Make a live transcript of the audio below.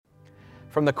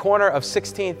From the corner of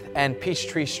 16th and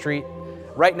Peachtree Street,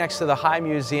 right next to the High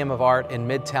Museum of Art in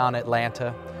Midtown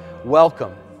Atlanta,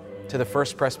 welcome to the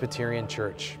First Presbyterian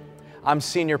Church. I'm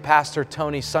Senior Pastor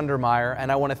Tony Sundermeyer,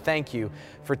 and I want to thank you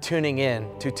for tuning in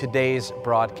to today's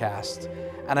broadcast.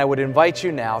 And I would invite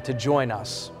you now to join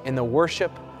us in the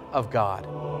worship of God.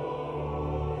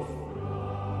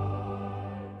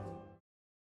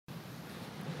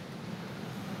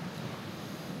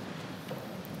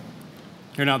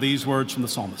 Hear now these words from the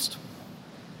psalmist.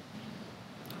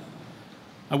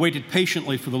 I waited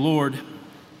patiently for the Lord.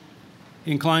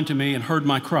 He inclined to me and heard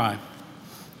my cry.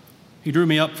 He drew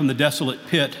me up from the desolate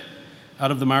pit,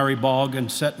 out of the miry bog, and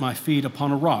set my feet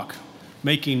upon a rock,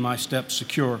 making my steps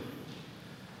secure.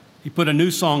 He put a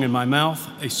new song in my mouth,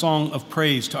 a song of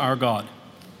praise to our God.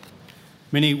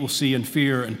 Many will see and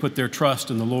fear and put their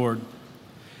trust in the Lord.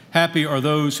 Happy are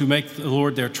those who make the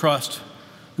Lord their trust,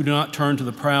 who do not turn to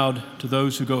the proud, to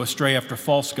those who go astray after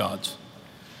false gods.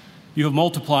 You have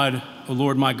multiplied, O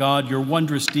Lord my God, your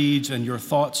wondrous deeds and your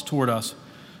thoughts toward us.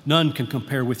 None can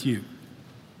compare with you.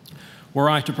 Were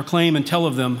I to proclaim and tell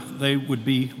of them, they would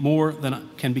be more than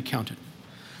can be counted.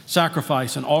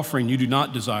 Sacrifice and offering you do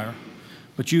not desire,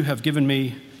 but you have given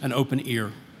me an open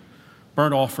ear.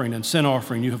 Burnt offering and sin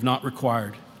offering you have not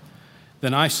required.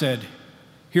 Then I said,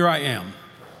 here I am.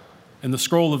 In the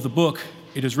scroll of the book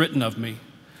it is written of me.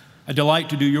 I delight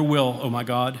to do your will, O my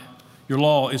God. Your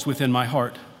law is within my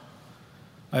heart.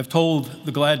 I have told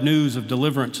the glad news of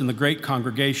deliverance in the great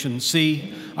congregation.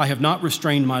 See, I have not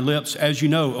restrained my lips, as you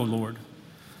know, O Lord.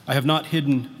 I have not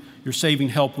hidden your saving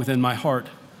help within my heart.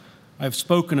 I have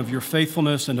spoken of your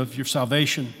faithfulness and of your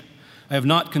salvation. I have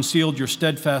not concealed your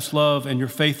steadfast love and your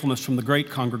faithfulness from the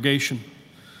great congregation.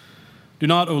 Do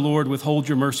not, O Lord, withhold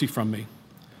your mercy from me.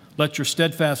 Let your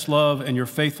steadfast love and your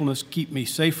faithfulness keep me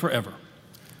safe forever.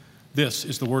 This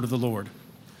is the word of the Lord.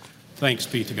 Thanks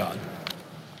be to God.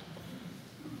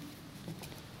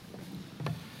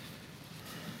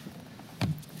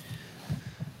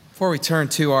 Before we turn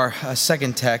to our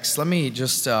second text, let me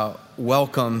just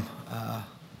welcome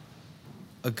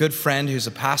a good friend who's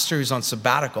a pastor who's on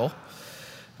sabbatical.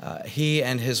 He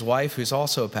and his wife, who's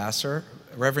also a pastor,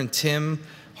 Reverend Tim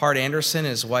Hart Anderson,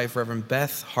 and his wife, Reverend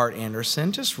Beth Hart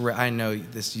Anderson. I know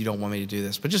this, you don't want me to do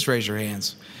this, but just raise your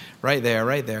hands. Right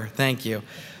there. Thank you.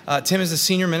 Tim is the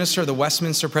senior minister of the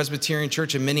Westminster Presbyterian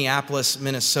Church in Minneapolis,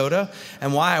 Minnesota.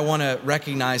 And why I want to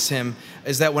recognize him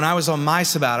is that when I was on my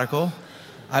sabbatical,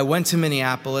 I went to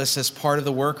Minneapolis as part of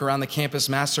the work around the campus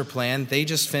master plan. They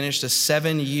just finished a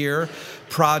 7-year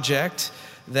project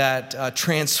that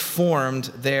transformed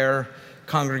their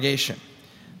congregation.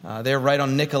 They're right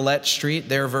on Nicollet Street,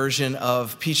 their version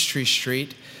of Peachtree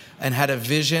Street, and had a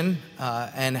vision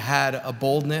and had a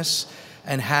boldness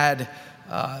and had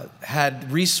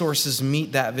resources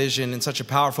meet that vision in such a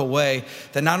powerful way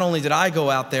that not only did I go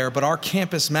out there, but our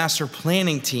campus master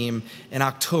planning team in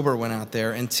October went out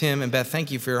there. And Tim and Beth,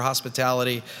 thank you for your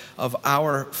hospitality of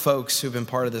our folks who've been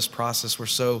part of this process. We're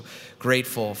so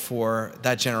grateful for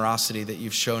that generosity that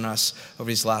you've shown us over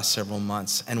these last several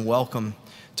months. And welcome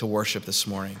to worship this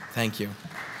morning. Thank you.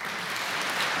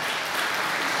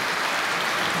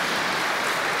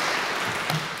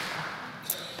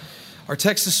 Our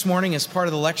text this morning is part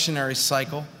of the lectionary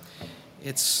cycle.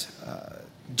 It's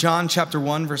John chapter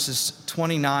 1, verses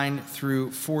 29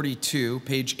 through 42,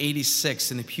 page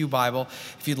 86 in the Pew Bible,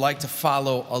 if you'd like to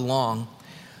follow along.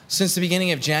 Since the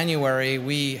beginning of January,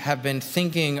 we have been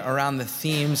thinking around the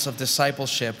themes of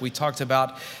discipleship. We talked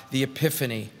about the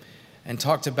Epiphany and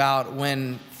talked about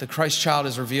when the Christ child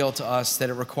is revealed to us that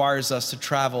it requires us to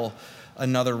travel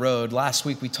another road. Last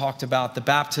week, we talked about the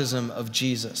baptism of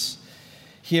Jesus,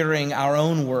 hearing our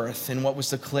own worth in what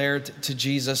was declared to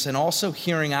Jesus, and also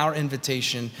hearing our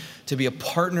invitation to be a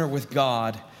partner with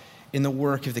God in the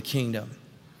work of the kingdom,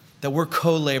 that we're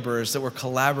co-laborers, that we're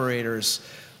collaborators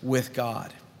with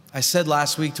God. I said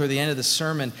last week toward the end of the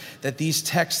sermon that these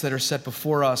texts that are set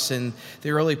before us in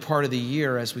the early part of the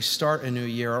year as we start a new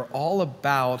year are all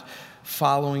about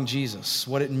following Jesus,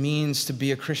 what it means to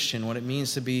be a Christian, what it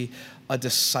means to be a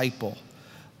disciple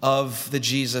of the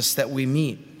Jesus that we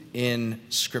meet in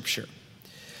Scripture.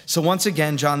 So once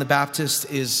again, John the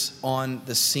Baptist is on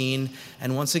the scene,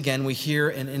 and once again we hear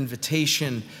an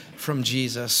invitation from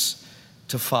Jesus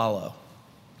to follow.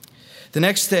 The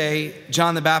next day,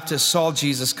 John the Baptist saw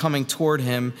Jesus coming toward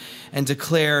him and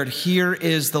declared, "Here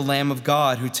is the Lamb of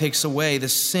God who takes away the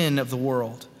sin of the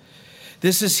world.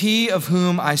 This is he of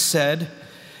whom I said,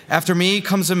 after me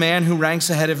comes a man who ranks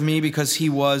ahead of me because he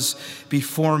was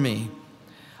before me.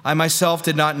 I myself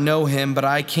did not know him, but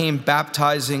I came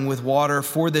baptizing with water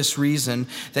for this reason,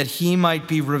 that he might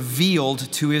be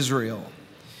revealed to Israel.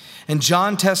 And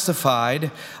John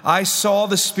testified, I saw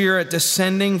the Spirit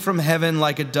descending from heaven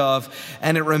like a dove,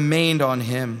 and it remained on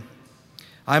him.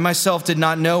 I myself did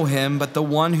not know him, but the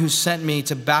one who sent me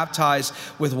to baptize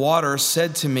with water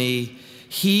said to me,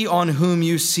 he on whom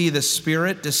you see the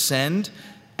Spirit descend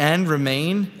and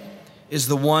remain is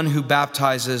the one who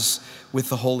baptizes with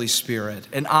the Holy Spirit.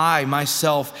 And I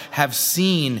myself have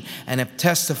seen and have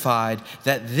testified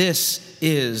that this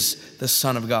is the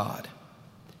Son of God.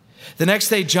 The next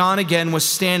day, John again was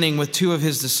standing with two of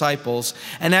his disciples,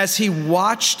 and as he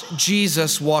watched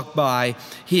Jesus walk by,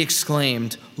 he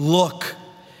exclaimed, look,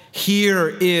 here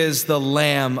is the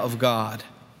Lamb of God.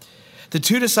 The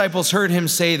two disciples heard him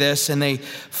say this, and they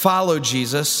followed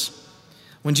Jesus.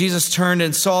 When Jesus turned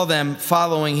and saw them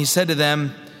following, he said to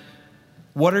them,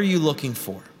 what are you looking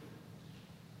for?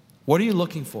 What are you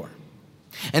looking for?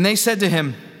 And they said to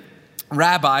him,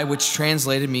 Rabbi, which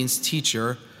translated means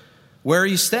teacher, where are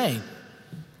you staying?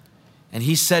 And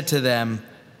he said to them,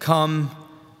 come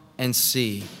and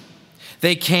see.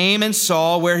 They came and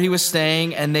saw where he was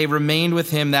staying, and they remained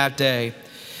with him that day.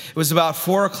 It was about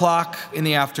 4:00 in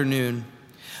the afternoon.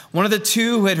 One of the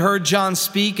two who had heard John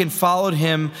speak and followed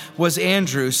him was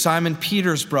Andrew, Simon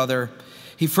Peter's brother.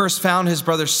 He first found his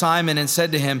brother Simon and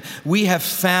said to him, we have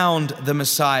found the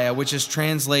Messiah, which is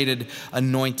translated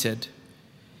anointed.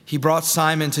 He brought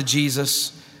Simon to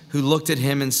Jesus, who looked at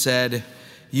him and said,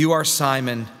 you are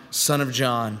Simon, son of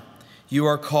John. You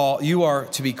are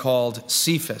to be called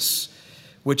Cephas,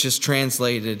 which is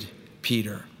translated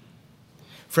Peter.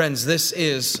 Friends, this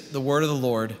is the word of the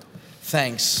Lord.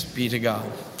 Thanks be to God.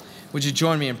 Would you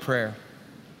join me in prayer?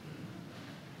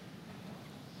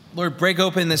 Lord, break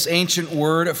open this ancient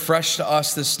word afresh to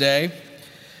us this day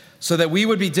so that we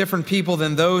would be different people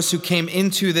than those who came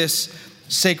into this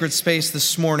sacred space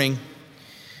this morning,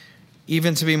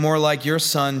 even to be more like your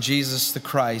Son, Jesus the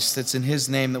Christ. It's in his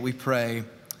name that we pray.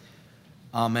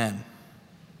 Amen.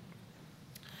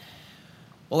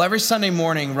 Well, every Sunday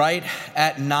morning, right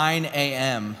at 9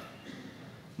 a.m.,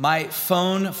 my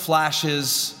phone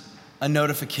flashes a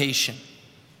notification.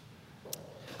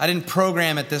 I didn't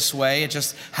program it this way. It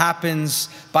just happens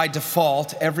by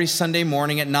default every Sunday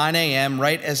morning at 9 a.m.,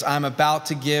 right as I'm about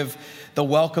to give the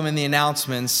welcome and the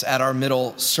announcements at our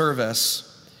middle service.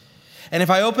 And if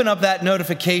I open up that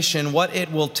notification, what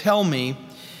it will tell me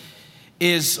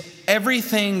is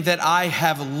everything that I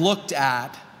have looked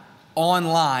at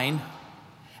online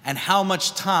and how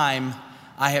much time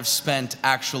I have spent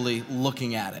actually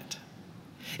looking at it.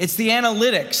 It's the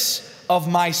analytics of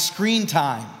my screen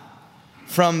time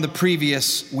from the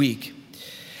previous week.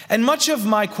 And much of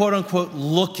my quote-unquote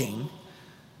looking,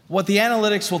 what the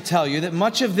analytics will tell you, that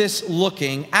much of this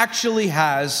looking actually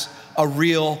has a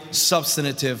real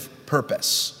substantive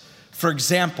purpose. For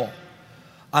example,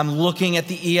 I'm looking at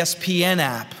the ESPN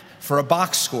app for a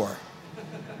box score,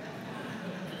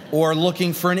 or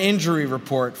looking for an injury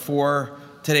report for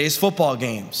today's football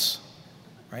games,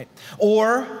 right?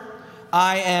 Or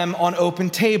I am on Open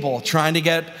Table trying to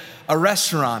get a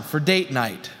restaurant for date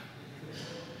night.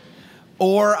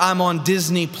 Or I'm on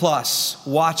Disney Plus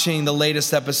watching the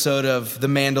latest episode of The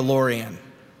Mandalorian.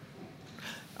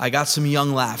 I got some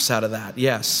young laughs out of that,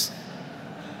 yes.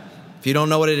 If you don't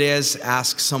know what it is,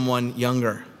 ask someone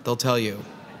younger. They'll tell you.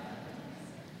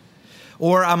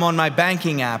 Or I'm on my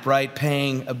banking app, right,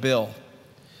 paying a bill.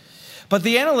 But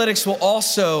the analytics will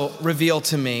also reveal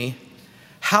to me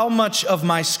how much of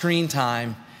my screen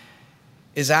time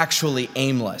is actually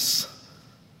aimless.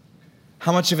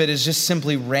 How much of it is just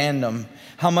simply random.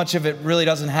 How much of it really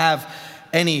doesn't have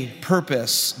any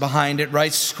purpose behind it,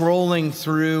 right? Scrolling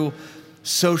through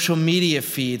social media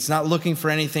feeds, not looking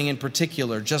for anything in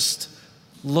particular, just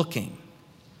looking.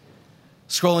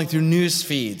 Scrolling through news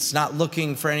feeds, not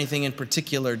looking for anything in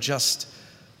particular, just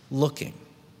looking.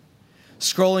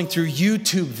 Scrolling through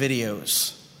YouTube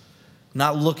videos,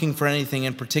 not looking for anything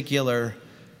in particular,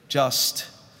 just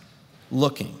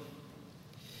looking.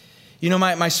 You know,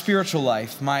 my spiritual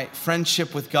life, my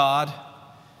friendship with God,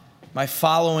 my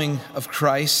following of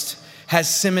Christ has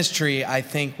symmetry, I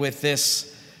think, with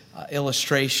this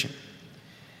illustration.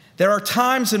 There are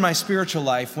times in my spiritual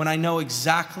life when I know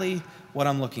exactly what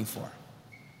I'm looking for.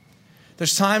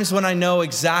 There's times when I know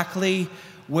exactly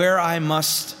where I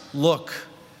must look,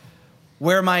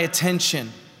 where my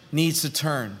attention needs to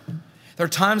turn. There are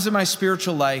times in my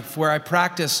spiritual life where I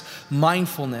practice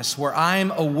mindfulness, where I'm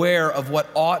aware of what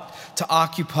ought to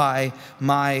occupy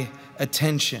my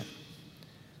attention.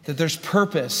 That there's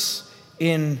purpose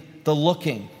in the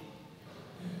looking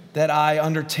that I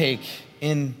undertake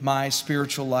in my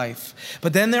spiritual life.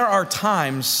 But then there are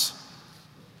times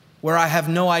where I have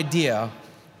no idea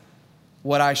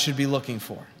what I should be looking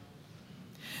for.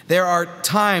 There are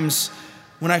times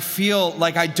when I feel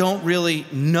like I don't really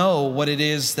know what it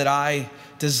is that I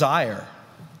desire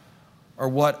or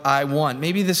what I want.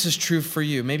 Maybe this is true for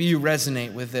you. Maybe you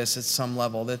resonate with this at some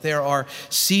level, that there are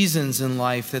seasons in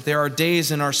life, that there are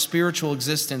days in our spiritual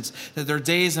existence, that there are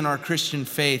days in our Christian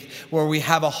faith where we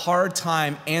have a hard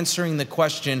time answering the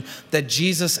question that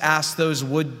Jesus asked those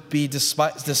would-be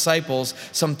disciples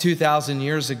some 2,000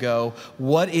 years ago.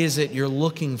 What is it you're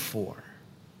looking for?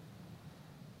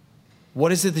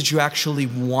 What is it that you actually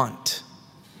want?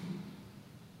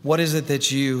 What is it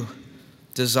that you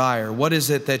desire? What is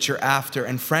it that you're after?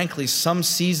 And frankly, some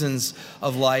seasons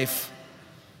of life,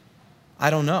 I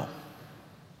don't know.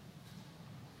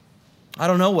 I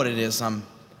don't know what it is I'm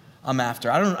after.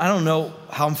 I don't know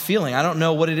how I'm feeling. I don't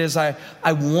know what it is I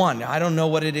want. I don't know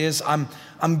what it is I'm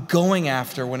going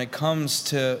after when it comes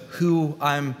to who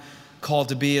I'm called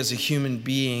to be as a human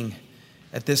being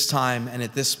at this time and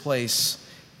at this place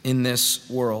in this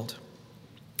world.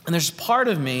 And there's part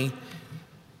of me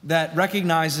that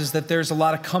recognizes that there's a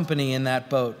lot of company in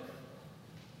that boat.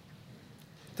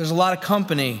 There's a lot of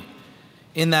company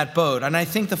in that boat. And I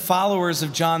think the followers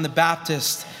of John the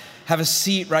Baptist have a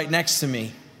seat right next to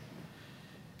me.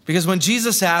 Because when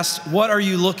Jesus asked, "What are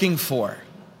you looking for?"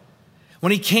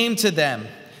 When he came to them,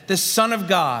 this Son of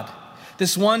God,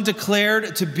 this one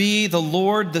declared to be the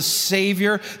Lord, the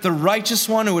Savior, the righteous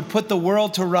one who would put the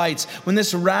world to rights. When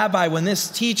this rabbi, when this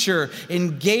teacher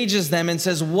engages them and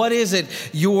says, "What is it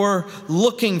you're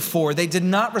looking for?" they did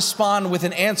not respond with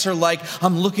an answer like,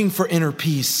 "I'm looking for inner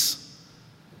peace,"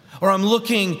 or "I'm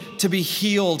looking to be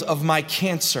healed of my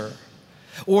cancer,"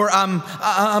 or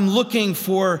I'm looking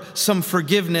for some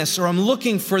forgiveness, or I'm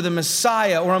looking for the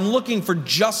Messiah, or I'm looking for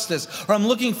justice, or I'm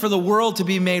looking for the world to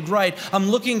be made right. I'm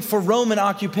looking for Roman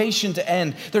occupation to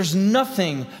end. There's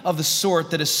nothing of the sort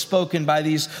that is spoken by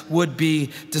these would-be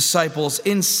disciples.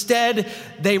 Instead,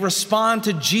 they respond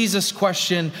to Jesus'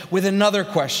 question with another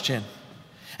question,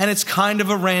 and it's kind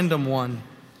of a random one.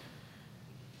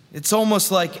 It's almost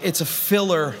like it's a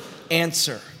filler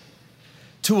answer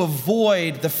to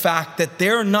avoid the fact that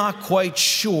they're not quite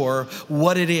sure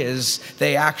what it is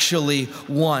they actually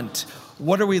want.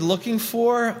 What are we looking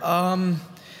for?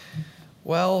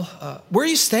 Where are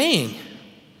you staying?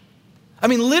 I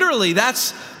mean, literally,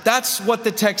 that's what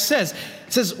the text says.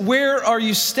 It says, "Where are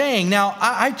you staying?" Now,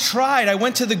 I tried. I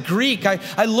went to the Greek.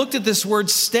 I looked at this word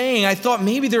staying. I thought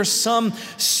maybe there's some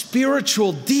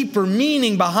spiritual, deeper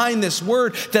meaning behind this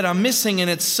word that I'm missing, and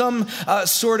it's some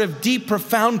sort of deep,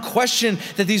 profound question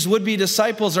that these would-be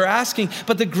disciples are asking.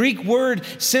 But the Greek word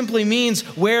simply means,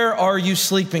 "Where are you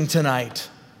sleeping tonight?"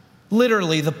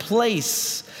 Literally, the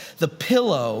place, the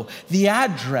pillow, the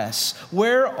address.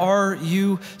 Where are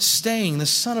you staying? The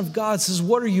Son of God says,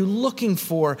 "What are you looking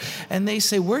for?" And they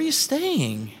say, "Where are you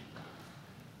staying?"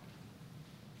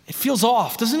 It feels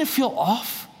off. Doesn't it feel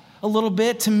off a little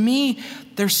bit? To me,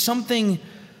 there's something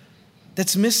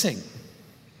that's missing.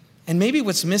 And maybe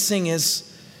what's missing is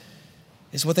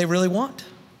what they really want.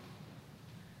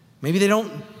 Maybe they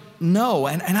don't know.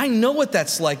 And I know what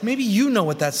that's like. Maybe you know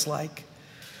what that's like.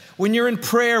 When you're in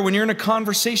prayer, when you're in a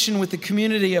conversation with the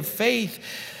community of faith,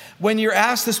 when you're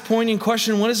asked this poignant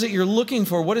question, what is it you're looking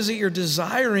for? What is it you're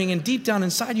desiring? And deep down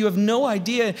inside, you have no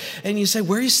idea. And you say,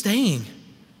 "Where are you staying?"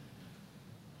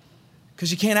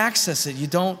 Because you can't access it. You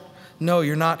don't know.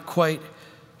 You're not quite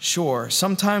sure.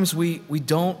 Sometimes we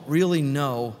don't really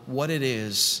know what it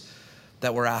is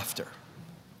that we're after.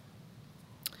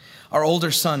 Our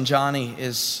older son, Johnny,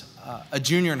 is a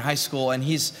junior in high school, and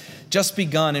he's just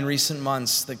begun in recent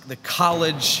months the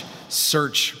college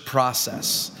search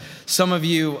process. Some of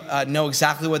you know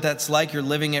exactly what that's like. You're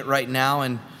living it right now,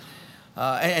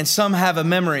 and some have a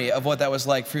memory of what that was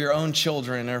like for your own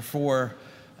children or for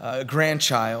a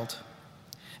grandchild.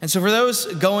 And so for those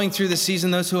going through the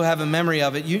season, those who have a memory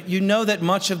of it, you know that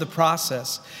much of the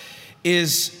process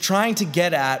is trying to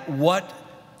get at what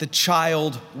the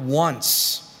child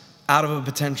wants out of a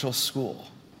potential school.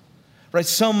 Right?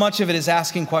 So much of it is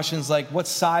asking questions like, what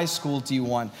size school do you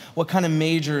want? What kind of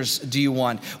majors do you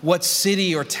want? What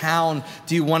city or town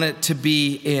do you want it to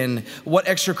be in? What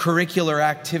extracurricular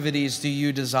activities do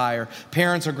you desire?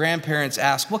 Parents or grandparents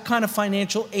ask, what kind of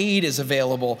financial aid is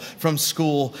available from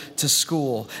school to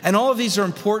school? And all of these are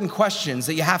important questions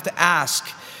that you have to ask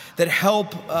that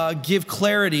help give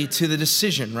clarity to the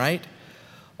decision, right?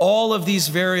 All of these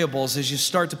variables, as you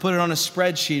start to put it on a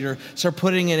spreadsheet or start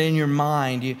putting it in your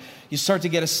mind, you start to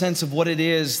get a sense of what it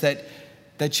is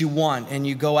that you want, and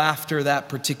you go after that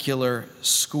particular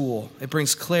school. It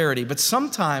brings clarity. But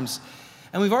sometimes,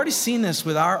 And we've already seen this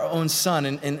with our own son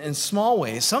in small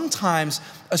ways. Sometimes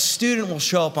a student will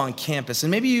show up on campus,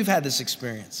 and maybe you've had this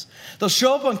experience. They'll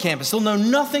show up on campus. They'll know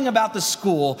nothing about the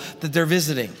school that they're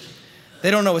visiting.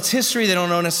 They don't know its history. They don't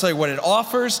know necessarily what it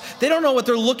offers. They don't know what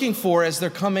they're looking for as they're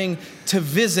coming to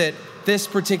visit this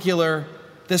particular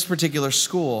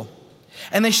school.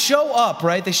 And they show up,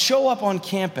 right? They show up on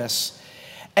campus,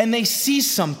 and they see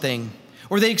something,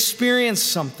 or they experience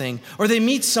something, or they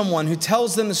meet someone who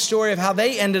tells them the story of how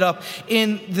they ended up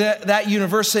in that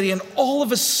university, and all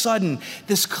of a sudden,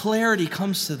 this clarity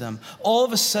comes to them. All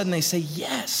of a sudden, they say,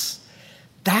 yes,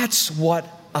 that's what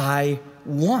I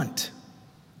want.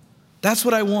 That's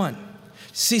what I want.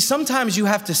 See, sometimes you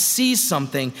have to see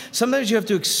something. Sometimes you have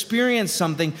to experience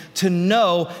something to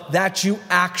know that you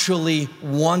actually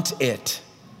want it.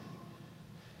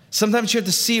 Sometimes you have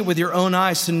to see it with your own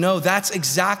eyes to know that's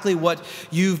exactly what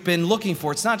you've been looking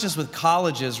for. It's not just with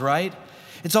colleges, right?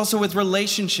 It's also with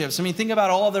relationships. I mean, think about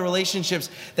all the relationships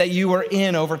that you were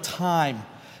in over time.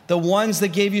 The ones that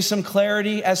gave you some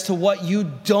clarity as to what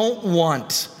you don't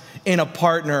want in a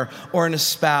partner or in a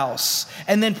spouse.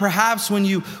 And then perhaps when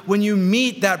you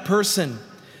meet that person,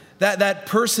 that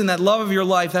person, that love of your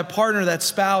life, that partner, that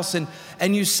spouse, and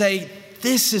you say,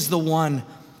 this is the one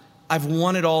I've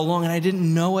wanted all along, and I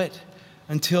didn't know it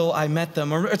until I met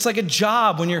them. Or it's like a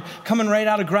job when you're coming right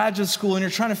out of graduate school and you're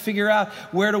trying to figure out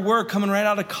where to work, coming right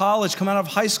out of college, coming out of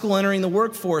high school, entering the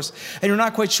workforce, and you're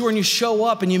not quite sure, and you show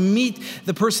up and you meet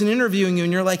the person interviewing you,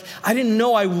 and you're like, I didn't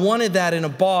know I wanted that in a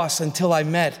boss until I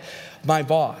met my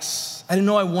boss. I didn't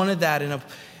know I wanted that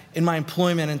in my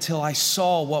employment until I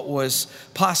saw what was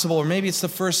possible. Or maybe it's the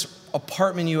first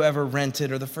apartment you ever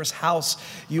rented or the first house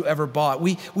you ever bought.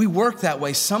 We work that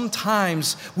way.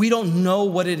 Sometimes we don't know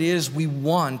what it is we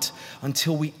want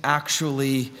until we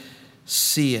actually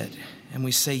see it. And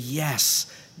we say,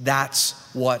 yes, that's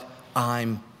what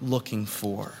I'm looking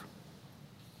for.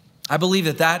 I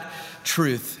believe that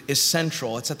truth is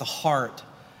central. It's at the heart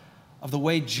of the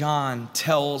way John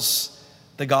tells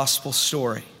the gospel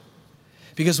story.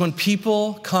 Because when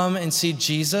people come and see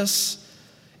Jesus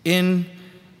in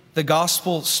the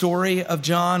gospel story of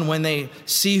John, when they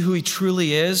see who he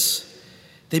truly is,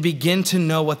 they begin to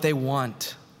know what they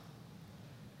want.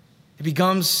 It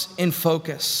becomes in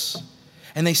focus.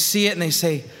 And they see it and they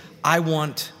say, I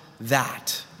want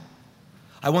that.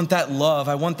 I want that love.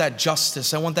 I want that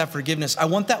justice. I want that forgiveness. I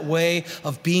want that way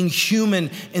of being human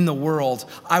in the world.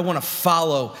 I want to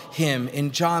follow him.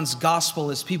 In John's gospel,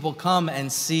 as people come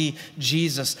and see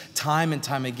Jesus time and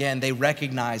time again, they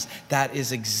recognize that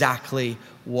is exactly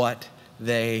what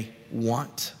they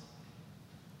want.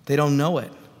 They don't know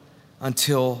it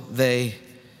until they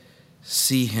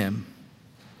see him.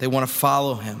 They want to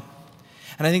follow him.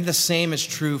 And I think the same is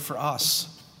true for us.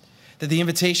 That the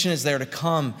invitation is there to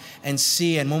come and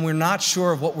see. And when we're not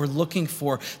sure of what we're looking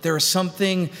for, there is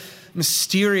something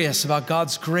mysterious about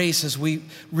God's grace as we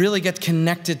really get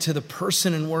connected to the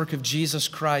person and work of Jesus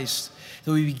Christ,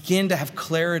 that we begin to have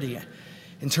clarity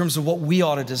in terms of what we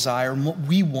ought to desire and what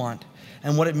we want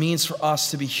and what it means for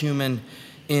us to be human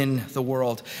in the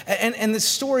world. And the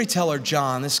storyteller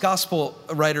John, this gospel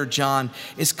writer John,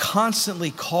 is constantly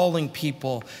calling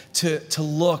people to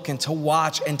look and to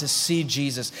watch and to see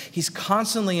Jesus. He's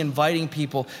constantly inviting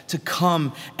people to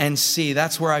come and see.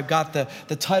 That's where I've got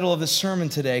the title of the sermon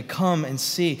today, Come and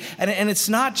See. And it's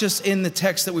not just in the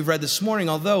text that we've read this morning,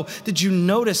 although did you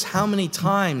notice how many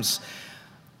times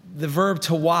the verb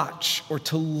to watch or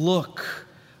to look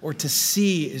or to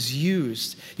see is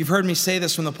used? You've heard me say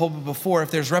this from the pulpit before. If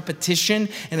there's repetition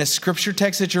in a scripture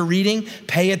text that you're reading,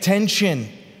 pay attention.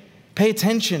 Pay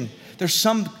attention. There's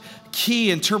some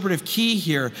interpretive key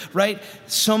here, right?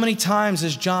 So many times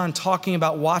is John talking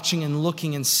about watching and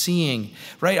looking and seeing,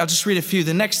 right? I'll just read a few.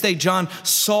 The next day, John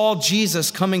saw Jesus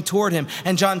coming toward him,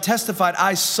 and John testified,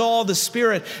 I saw the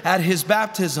Spirit at his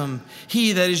baptism.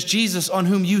 He, that is Jesus, on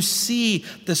whom you see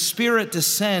the Spirit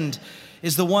descend,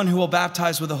 is the one who will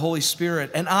baptize with the Holy Spirit.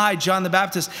 And I, John the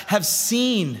Baptist, have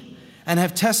seen and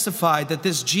have testified that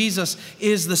this Jesus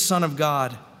is the Son of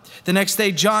God. The next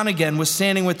day, John again was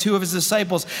standing with two of his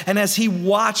disciples, and as he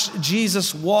watched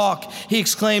Jesus walk, he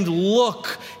exclaimed,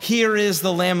 look, here is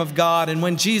the Lamb of God. And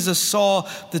when Jesus saw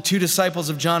the two disciples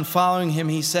of John following him,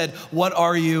 he said, what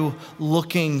are you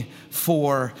looking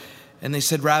for? And they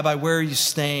said, Rabbi, where are you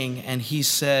staying? And he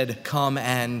said, come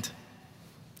and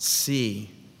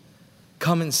see.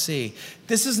 Come and see.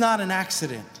 This is not an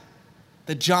accident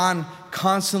that John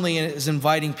constantly is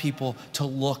inviting people to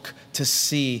look, to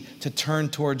see, to turn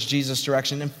towards Jesus'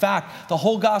 direction. In fact, the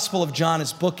whole Gospel of John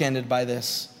is bookended by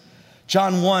this.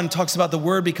 John 1 talks about the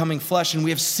Word becoming flesh, and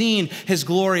we have seen his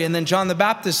glory. And then John the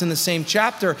Baptist in the same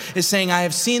chapter is saying, I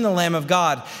have seen the Lamb of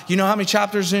God. You know how many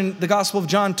chapters in the Gospel of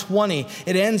John? 20.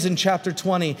 It ends in chapter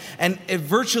 20, and it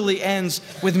virtually ends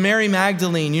with Mary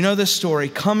Magdalene. You know this story,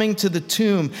 coming to the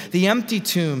tomb, the empty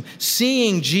tomb,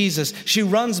 seeing Jesus. She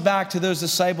runs back to those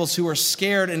disciples who are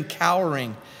scared and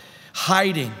cowering,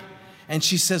 hiding. And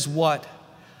she says, what?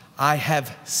 I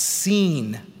have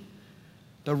seen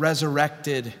the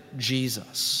resurrected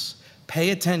Jesus. Pay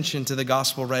attention to the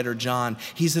gospel writer John.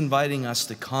 He's inviting us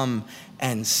to come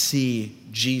and see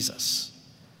Jesus.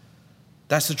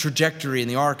 That's the trajectory and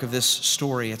the arc of this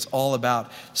story. It's all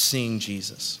about seeing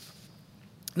Jesus.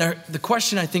 Now, the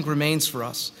question I think remains for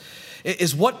us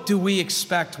is, what do we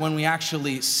expect when we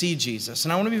actually see Jesus?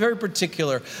 And I want to be very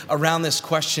particular around this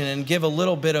question and give a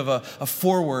little bit of a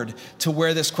forward to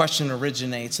where this question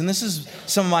originates. And this is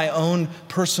some of my own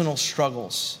personal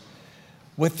struggles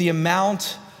with the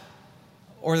amount,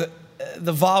 or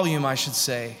the volume, I should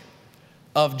say,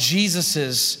 of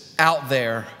Jesuses out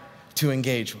there to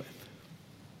engage with.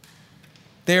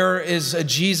 There is a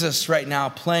Jesus right now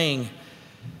playing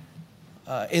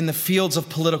in the fields of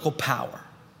political power.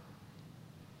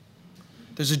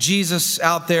 There's a Jesus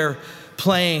out there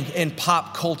playing in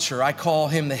pop culture. I call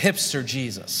him the hipster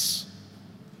Jesus.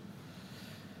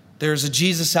 There's a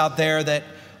Jesus out there that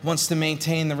wants to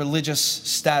maintain the religious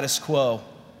status quo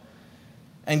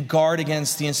and guard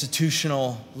against the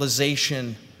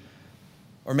institutionalization,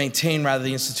 or maintain rather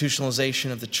the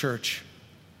institutionalization of the church.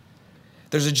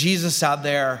 There's a Jesus out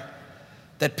there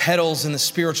that peddles in the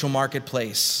spiritual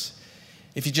marketplace.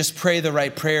 If you just pray the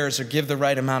right prayers or give the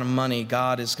right amount of money,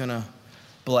 God is going to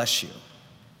bless you.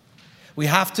 We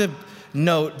have to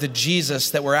note the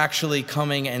Jesus that we're actually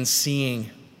coming and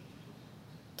seeing.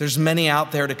 There's many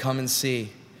out there to come and see,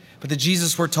 but the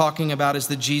Jesus we're talking about is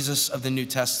the Jesus of the New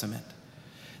Testament.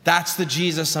 That's the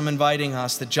Jesus I'm inviting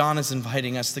us, that John is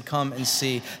inviting us to come and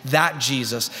see, that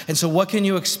Jesus. And so what can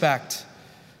you expect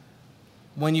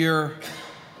when you're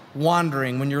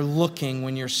wandering, when you're looking,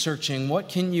 when you're searching? What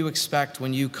can you expect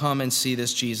when you come and see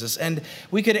this Jesus? And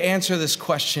we could answer this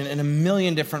question in a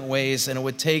million different ways, and it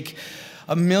would take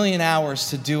a million hours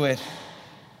to do it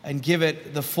and give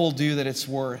it the full due that it's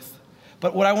worth.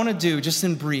 But what I want to do, just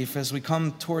in brief, as we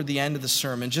come toward the end of the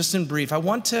sermon, just in brief, I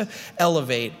want to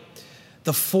elevate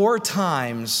the 4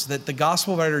 times that the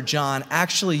gospel writer John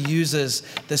actually uses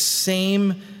the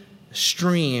same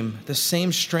stream, the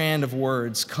same strand of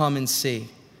words, come and see.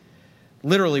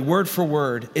 Literally, word for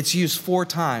word, it's used 4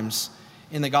 times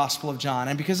in the Gospel of John.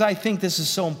 And because I think this is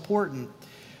so important,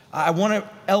 I want to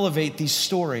elevate these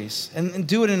stories and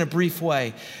do it in a brief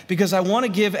way, because I want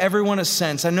to give everyone a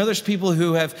sense. I know there's people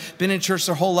who have been in church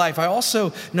their whole life. I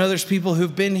also know there's people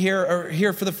who've been here or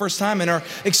here for the first time and are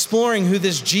exploring who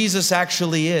this Jesus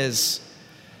actually is.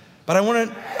 But I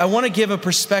want to give a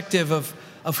perspective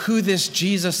of who this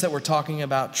Jesus that we're talking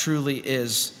about truly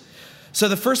is. So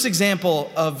the first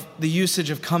example of the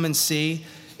usage of come and see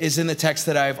is in the text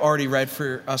that I've already read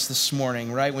for us this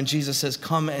morning, right? When Jesus says,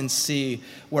 come and see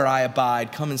where I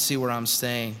abide, come and see where I'm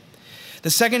staying. The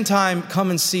second time come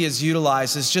and see is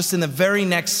utilized is just in the very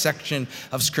next section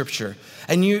of Scripture.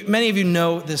 And many of you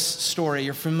know this story.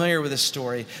 You're familiar with this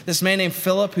story. This man named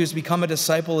Philip, who's become a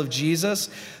disciple of Jesus,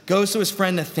 goes to his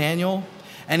friend Nathanael,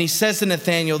 and he says to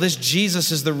Nathanael, this Jesus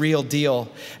is the real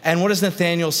deal. And what does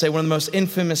Nathanael say? One of the most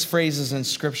infamous phrases in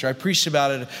Scripture. I preached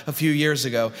about it a few years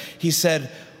ago. He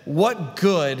said, what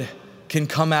good can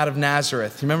come out of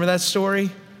Nazareth? Remember that story?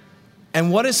 And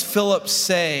what does Philip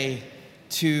say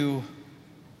to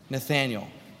Nathanael?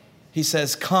 He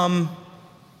says, come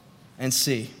and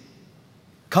see.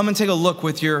 Come and take a look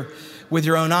with your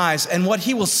own eyes. And what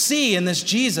he will see in this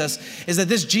Jesus is that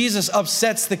this Jesus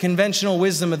upsets the conventional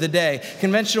wisdom of the day,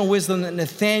 conventional wisdom that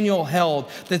Nathanael held,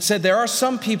 that said there are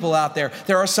some people out there,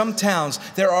 there are some towns,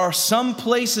 there are some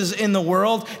places in the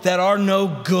world that are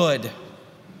no good.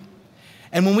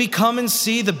 And when we come and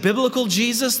see the biblical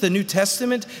Jesus, the New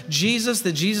Testament Jesus,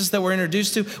 the Jesus that we're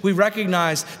introduced to, we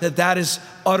recognize that that is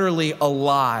utterly a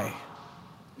lie.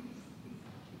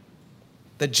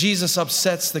 That Jesus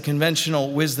upsets the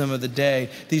conventional wisdom of the day.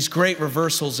 These great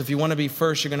reversals, if you want to be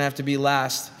first, you're going to have to be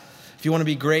last. If you want to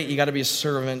be great, you got to be a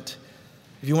servant.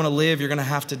 If you want to live, you're going to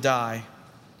have to die.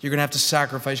 You're going to have to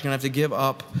sacrifice. You're going to have to give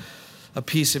up a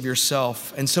piece of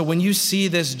yourself. And so when you see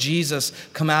this Jesus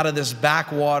come out of this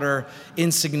backwater,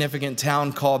 insignificant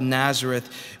town called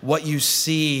Nazareth, what you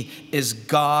see is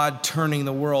God turning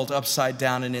the world upside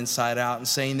down and inside out and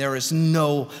saying there is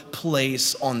no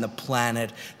place on the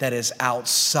planet that is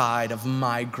outside of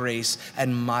my grace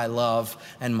and my love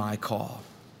and my call.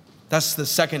 That's the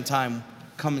second time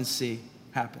come and see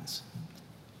happens.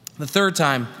 The third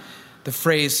time the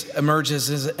phrase emerges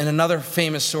is in another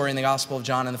famous story in the Gospel of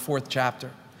John in the 4th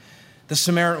chapter. The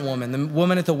Samaritan woman, the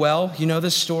woman at the well, you know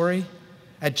this story?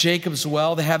 At Jacob's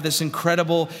well, they have this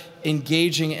incredible,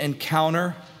 engaging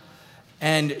encounter.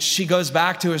 And she goes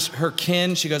back to her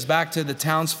kin, she goes back to the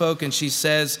townsfolk, and she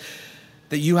says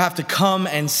that you have to come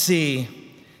and see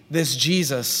this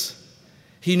Jesus.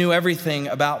 He knew everything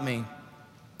about me.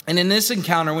 And in this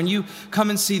encounter, when you come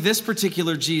and see this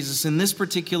particular Jesus in this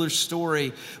particular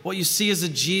story, what you see is a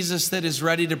Jesus that is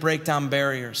ready to break down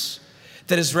barriers,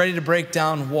 that is ready to break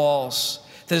down walls,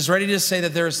 that is ready to say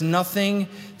that there is nothing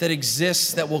that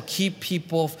exists that will keep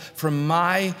people from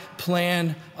my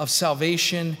plan of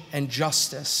salvation and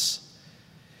justice.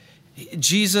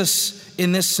 Jesus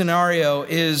in this scenario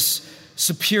is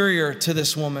superior to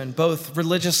this woman, both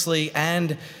religiously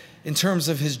and in terms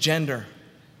of his gender.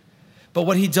 But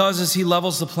what he does is he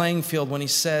levels the playing field when he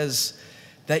says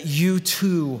that you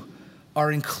too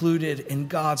are included in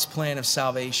God's plan of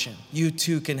salvation. You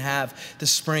too can have the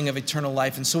spring of eternal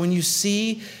life. And so when you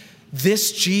see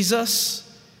this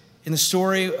Jesus in the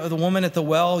story of the woman at the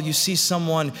well, you see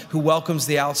someone who welcomes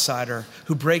the outsider,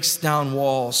 who breaks down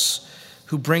walls,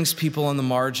 who brings people on the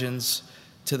margins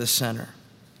to the center.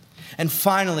 And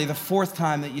finally, the fourth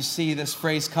time that you see this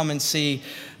phrase come and see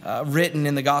written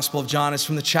in the Gospel of John is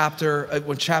from the chapter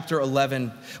 11.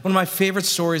 One of my favorite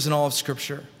stories in all of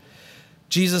Scripture.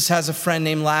 Jesus has a friend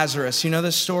named Lazarus. You know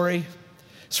this story?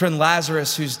 His friend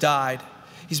Lazarus who's died.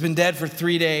 He's been dead for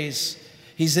 3 days.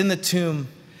 He's in the tomb.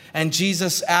 And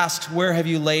Jesus asks, where have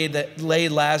you laid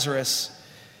Lazarus?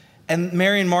 And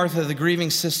Mary and Martha, the grieving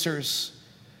sisters,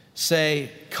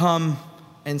 say, come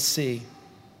and see.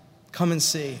 Come and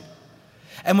see.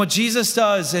 And what Jesus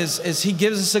does is he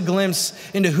gives us a glimpse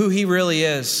into who he really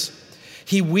is.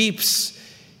 He weeps,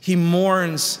 he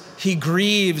mourns, he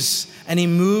grieves, and he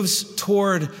moves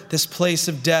toward this place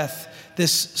of death,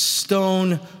 this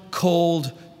stone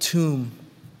cold tomb.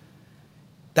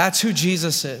 That's who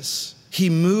Jesus is.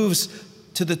 He moves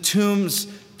to the tombs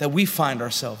that we find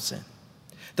ourselves in.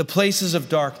 The places of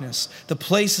darkness, the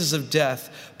places of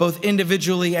death, both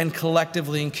individually and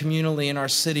collectively and communally in our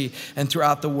city and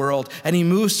throughout the world. And he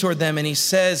moves toward them and he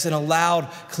says in a loud,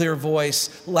 clear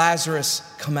voice, Lazarus,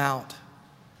 come out.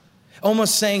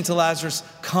 Almost saying to Lazarus,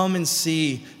 come and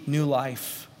see new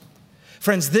life.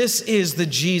 Friends, this is the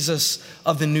Jesus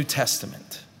of the New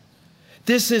Testament.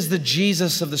 This is the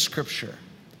Jesus of the Scripture.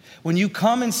 When you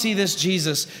come and see this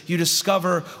Jesus, you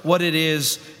discover what it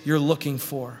is you're looking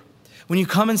for. When you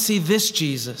come and see this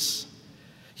Jesus,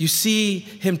 you see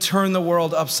him turn the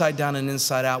world upside down and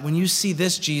inside out. When you see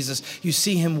this Jesus, you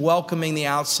see him welcoming the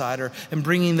outsider and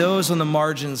bringing those on the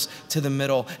margins to the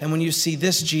middle. And when you see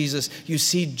this Jesus, you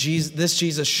see this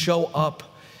Jesus show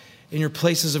up in your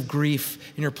places of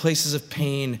grief, in your places of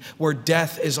pain, where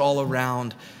death is all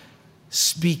around,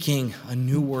 speaking a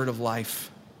new word of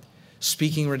life,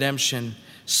 speaking redemption,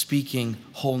 speaking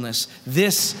wholeness.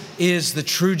 This is the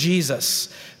true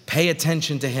Jesus. Pay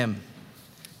attention to him.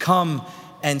 Come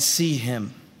and see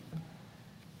him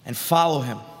and follow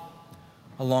him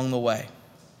along the way.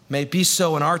 May it be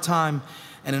so in our time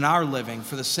and in our living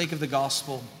for the sake of the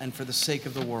gospel and for the sake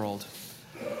of the world.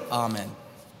 Amen.